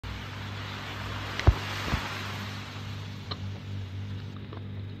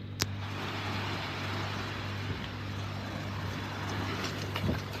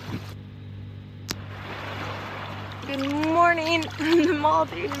morning in the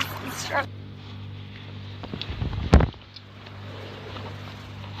Maldives.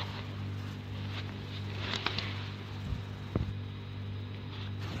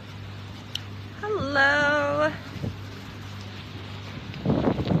 Hello.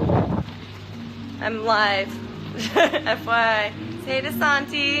 I'm live. FYI. Say to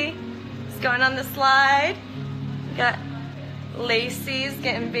Santi. He's going on the slide. Got Lacey's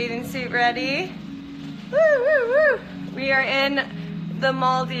getting bathing suit ready. Woo, woo, woo. We are in the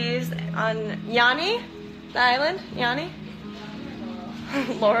Maldives on Yani, the island. Yani?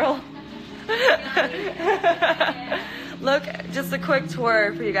 Laurel. Look, just a quick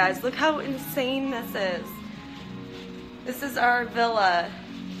tour for you guys. Look how insane this is. This is our villa.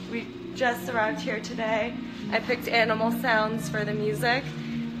 We just arrived here today. I picked animal sounds for the music.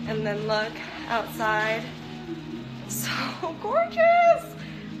 And then look outside. So gorgeous!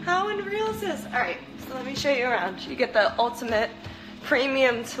 How unreal is this? Alright, so let me show you around. You get the ultimate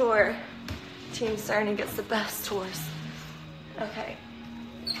premium tour. Team Cerny gets the best tours. Okay.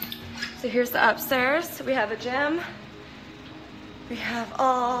 So here's the upstairs. We have a gym. We have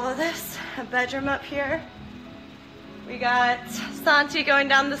all this, a bedroom up here. We got Santi going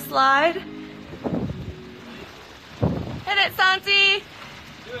down the slide. Hit it, Santi!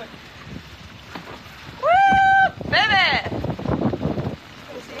 Do it. Woo! Baby!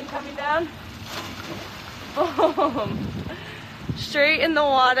 You see him coming down? Boom! Straight in the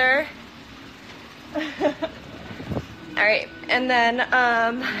water. Alright, and then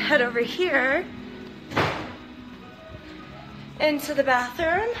head over here into the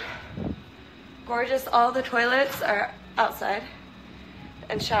bathroom. Gorgeous, all the toilets are outside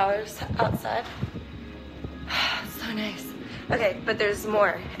and showers outside. So nice. Okay, but there's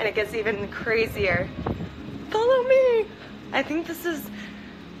more and it gets even crazier. Follow me! I think this is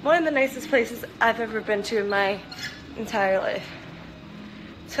one of the nicest places I've ever been to in my entire life.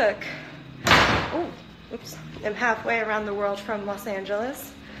 I'm halfway around the world from Los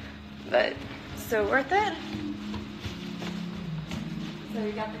Angeles, but so worth it. So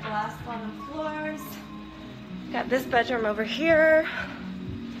we got the glass bottom floors. Got this bedroom over here.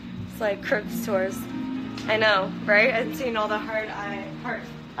 It's like Crooks tours. I know, right? I've seen all the heart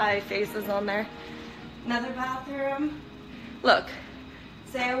eye faces on there. Another bathroom. Look,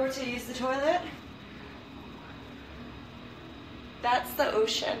 say I were to use the toilet. That's the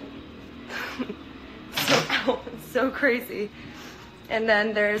ocean. So crazy. And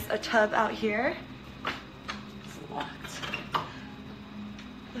then there's a tub out here. It's locked.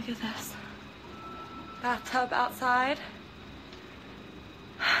 Look at this. Bathtub outside.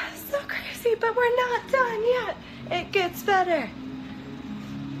 So crazy, but we're not done yet. It gets better.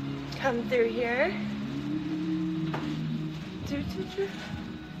 Come through here.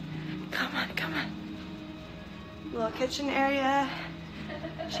 Come on, come on. Little kitchen area.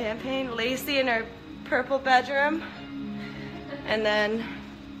 Champagne. Lacey in her purple bedroom. And then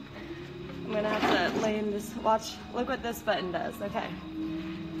I'm gonna have to lay in this, watch, look what this button does. Okay.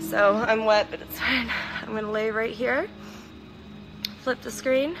 So I'm wet, but it's fine. I'm gonna lay right here. Flip the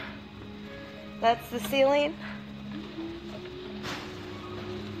screen. That's the ceiling.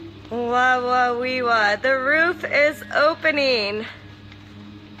 Wah, wah, wee, wah. The roof is opening.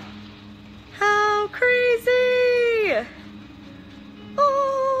 How crazy!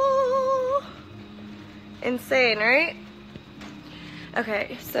 Oh! Insane, right?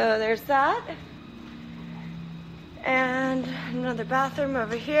 Okay, so there's that. And another bathroom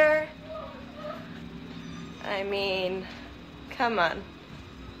over here. I mean, come on.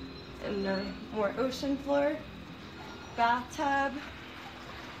 And more ocean floor. Bathtub.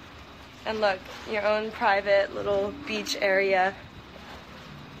 And look, your own private little beach area.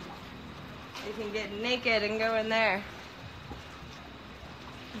 You can get naked and go in there.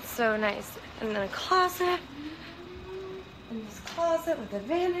 It's so nice. And then a closet. And this closet with a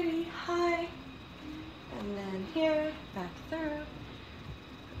vanity high. And then here, back through.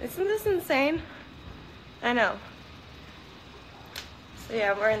 Isn't this insane? I know. So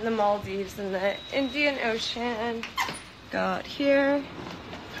yeah, we're in the Maldives in the Indian Ocean. Go out here.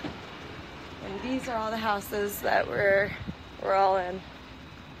 And these are all the houses that we're all in.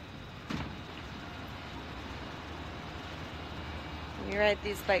 You ride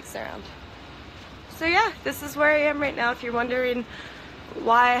these bikes around. So yeah, this is where I am right now. If you're wondering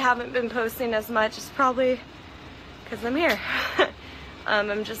why I haven't been posting as much, it's probably because I'm here.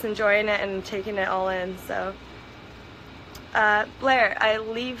 I'm just enjoying it and taking it all in. So Blair, I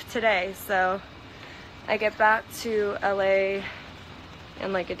leave today, so I get back to LA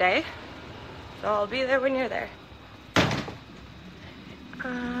in like a day. So I'll be there when you're there.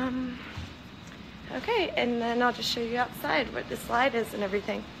 Okay, and then I'll just show you outside what the slide is and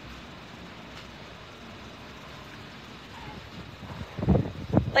everything.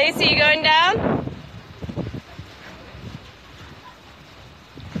 Lacey, you going down?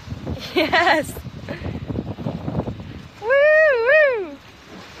 Yes. Woo,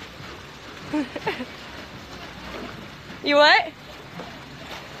 woo. You what?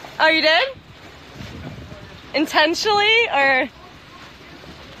 Oh, you did? Intentionally or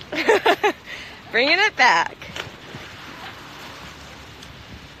bringing it back?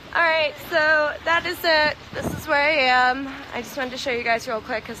 Alright, so that is it. This is where I am. I just wanted to show you guys real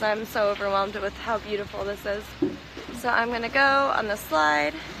quick because I'm so overwhelmed with how beautiful this is. So I'm going to go on the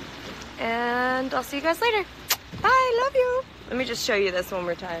slide and I'll see you guys later. Bye, love you. Let me just show you this one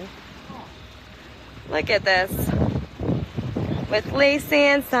more time. Look at this. With Lacey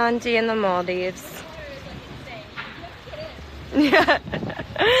and Sanji in the Maldives. Yeah,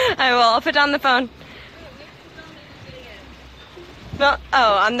 I will. I'll put down the phone. Well,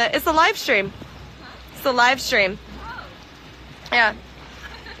 oh, on the it's a live stream. It's a live stream. Yeah.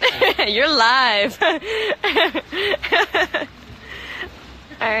 You're live.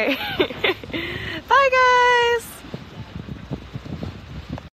 All right.